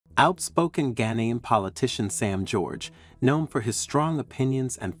Outspoken Ghanaian politician Sam George, known for his strong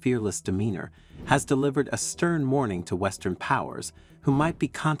opinions and fearless demeanor, has delivered a stern warning to Western powers who might be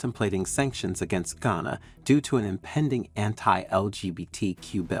contemplating sanctions against Ghana due to an impending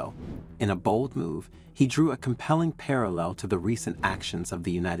anti-LGBTQ bill. In a bold move, he drew a compelling parallel to the recent actions of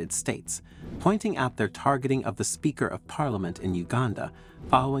the United States, pointing out their targeting of the Speaker of Parliament in Uganda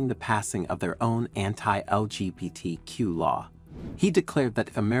following the passing of their own anti-LGBTQ law. He declared that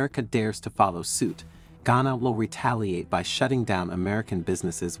if America dares to follow suit, Ghana will retaliate by shutting down American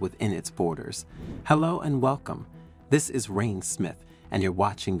businesses within its borders. Hello and welcome. This is Rain Smith, and you're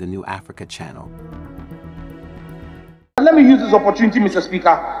watching the New Africa channel. Let me use this opportunity, Mr.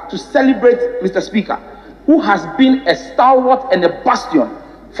 Speaker, to celebrate Mr. Speaker, who has been a stalwart and a bastion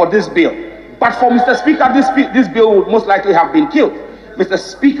for this bill. But for Mr. Speaker, this bill would most likely have been killed. Mr.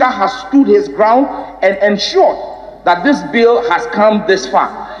 Speaker has stood his ground and ensured that this bill has come this far.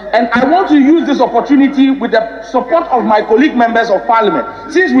 And I want to use this opportunity with the support of my colleague members of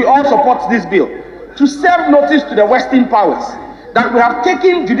Parliament, since we all support this bill, to serve notice to the Western powers that we have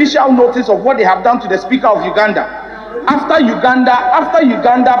taken judicial notice of what they have done to the Speaker of Uganda. After Uganda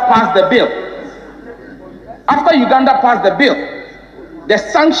passed the bill, the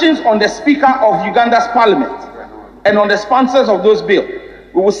sanctions on the Speaker of Uganda's Parliament and on the sponsors of those bills,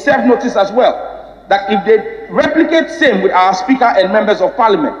 we will serve notice as well that if they replicate same with our Speaker and members of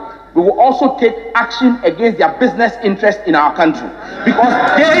Parliament, we will also take action against their business interests in our country, because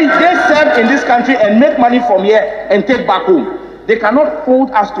they serve in this country and make money from here and take back home. They cannot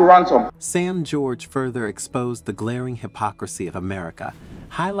hold us to ransom. Sam George further exposed the glaring hypocrisy of America,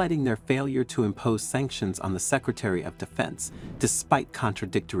 highlighting their failure to impose sanctions on the Secretary of Defense despite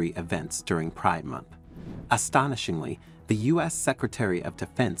contradictory events during Pride Month. Astonishingly, the U.S. Secretary of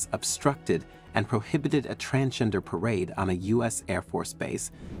Defense obstructed and prohibited a transgender parade on a U.S. Air Force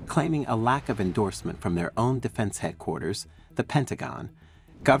base, claiming a lack of endorsement from their own defense headquarters, the Pentagon.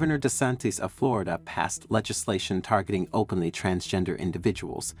 Governor DeSantis of Florida passed legislation targeting openly transgender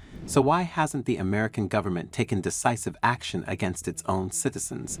individuals. So why hasn't the American government taken decisive action against its own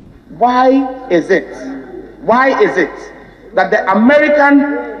citizens? Why is it that the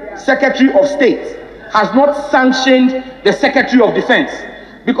American Secretary of State has not sanctioned the Secretary of Defense?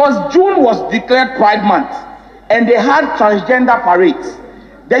 Because June was declared Pride Month and they had transgender parades.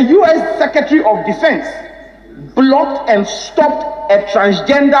 The U.S. Secretary of Defense blocked and stopped a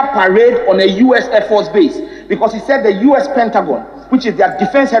transgender parade on a U.S. Air Force base because he said the U.S. Pentagon, which is their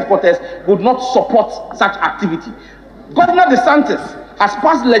defense headquarters, would not support such activity. Governor DeSantis has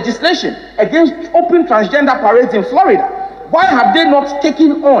passed legislation against open transgender parades in Florida. Why have they not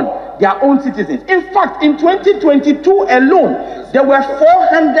taken on their own citizens? In fact, in 2022 alone, there were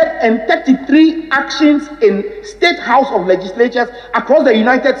 433 actions in State House of Legislatures across the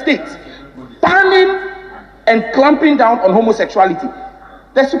United States, banning and clamping down on homosexuality.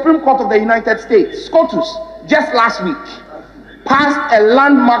 The Supreme Court of the United States, SCOTUS, just last week, passed a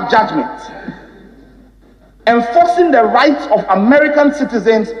landmark judgment enforcing the rights of American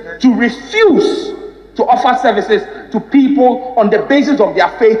citizens to refuse to offer services to people on the basis of their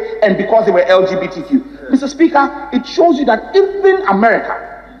faith and because they were LGBTQ. Mr. Speaker, it shows you that even America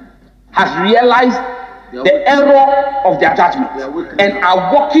has realized the error of their judgment and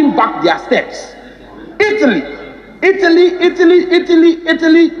are walking back their steps. Italy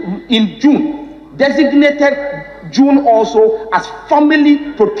in June designated June also as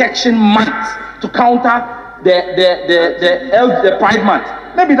Family Protection Month to counter the Pride Month.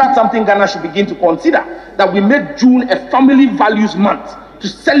 Maybe that's something Ghana should begin to consider, that we make June a Family Values Month to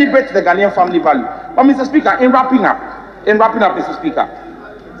celebrate the Ghanaian family value. But Mr. Speaker, in wrapping up, Mr. Speaker,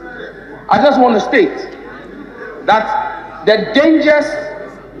 I just want to state that the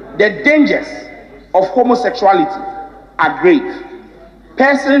dangers of homosexuality are grave.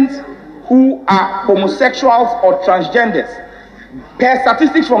 Persons who are homosexuals or transgenders, per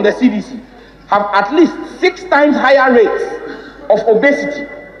statistics from the CDC, have at least 6 times higher rates of obesity,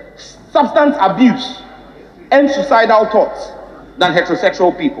 substance abuse, and suicidal thoughts than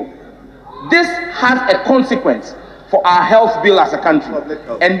heterosexual people. This has a consequence for our health bill as a country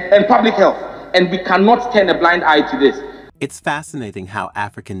and public health, and we cannot turn a blind eye to this. It's fascinating how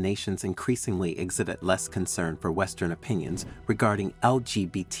African nations increasingly exhibit less concern for Western opinions regarding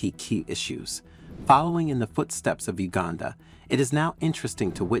LGBTQ issues. Following in the footsteps of Uganda, it is now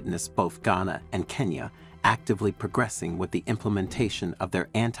interesting to witness both Ghana and Kenya actively progressing with the implementation of their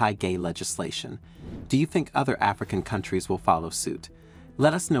anti-gay legislation. Do you think other African countries will follow suit?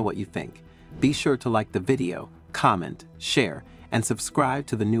 Let us know what you think. Be sure to like the video, comment, share, and subscribe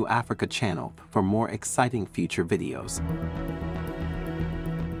to the New Africa channel for more exciting future videos.